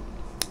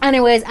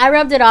anyways, I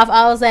rubbed it off.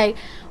 I was like,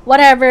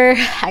 whatever.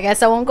 I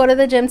guess I won't go to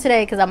the gym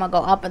today because I'm going to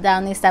go up and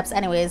down these steps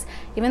anyways.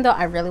 Even though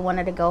I really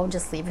wanted to go and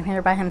just leave him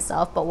here by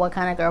himself. But what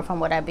kind of girlfriend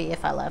would I be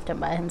if I left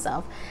him by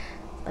himself?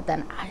 But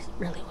then I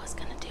really was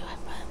going to do it.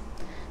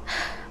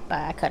 But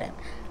I couldn't.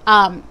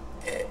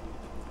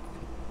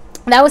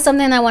 That was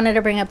something I wanted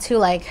to bring up too.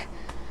 Like,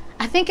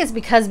 I think it's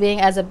because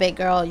being as a big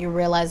girl, you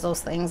realize those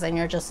things, and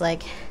you're just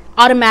like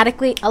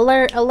automatically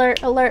alert.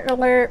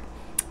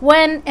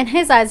 When in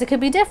his eyes, it could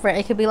be different.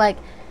 It could be like,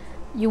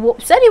 you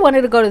said you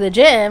wanted to go to the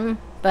gym,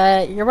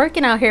 but you're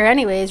working out here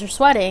anyways. You're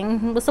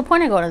sweating. What's the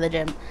point of going to the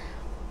gym?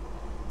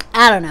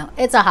 I don't know.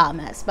 It's a hot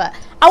mess, but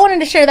I wanted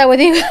to share that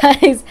with you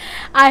guys.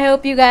 I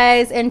hope you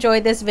guys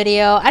enjoyed this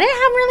video. I didn't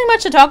have really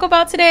much to talk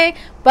about today,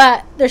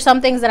 but there's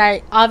some things that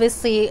I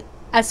obviously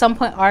at some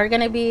point are going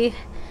to be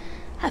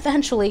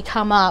eventually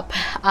come up,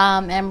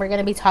 and we're going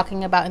to be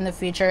talking about in the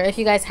future. If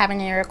you guys have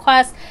any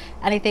requests,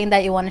 anything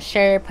that you want to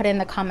share, put in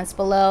the comments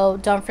below.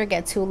 Don't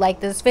forget to like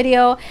this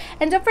video,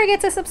 and don't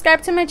forget to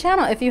subscribe to my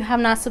channel if you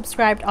have not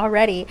subscribed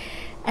already.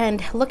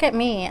 And look at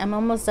me, I'm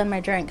almost done my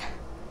drink.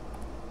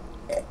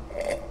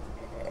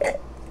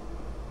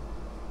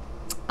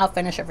 I'll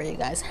finish it for you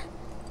guys.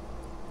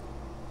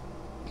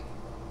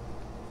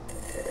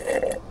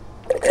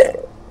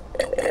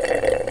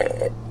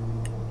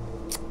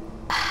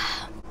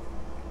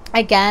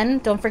 Again,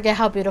 don't forget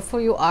how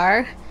beautiful you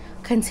are.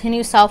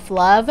 Continue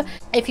self-love.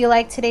 If you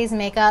like today's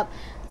makeup,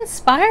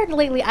 inspired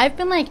lately, I've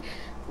been like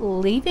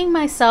leaving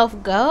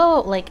myself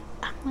go. Like,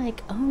 I'm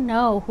like, oh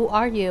no, who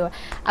are you?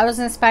 I was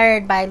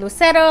inspired by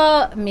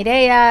Lucero,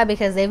 Mireya,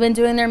 because they've been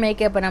doing their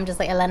makeup, and I'm just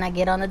like, Elena,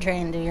 get on the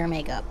train and do your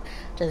makeup.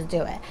 Just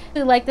do it. If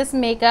you like this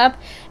makeup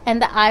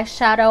and the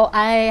eyeshadow,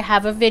 I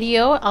have a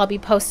video. I'll be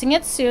posting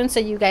it soon, so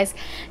you guys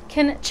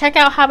can check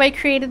out how I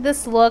created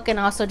this look, and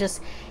also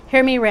just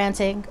hear me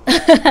ranting.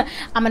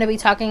 I'm going to be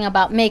talking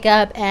about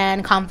makeup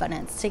and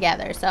confidence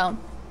together. So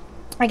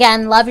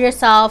again, love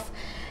yourself.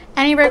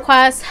 Any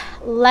requests,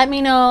 let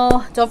me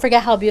know. Don't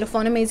forget how beautiful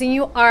and amazing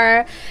you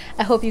are.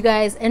 I hope you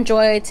guys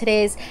enjoyed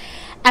today's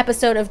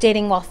episode of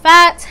Dating While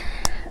Fat.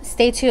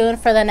 Stay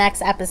tuned for the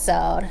next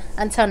episode.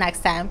 Until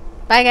next time.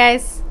 Bye,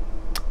 guys.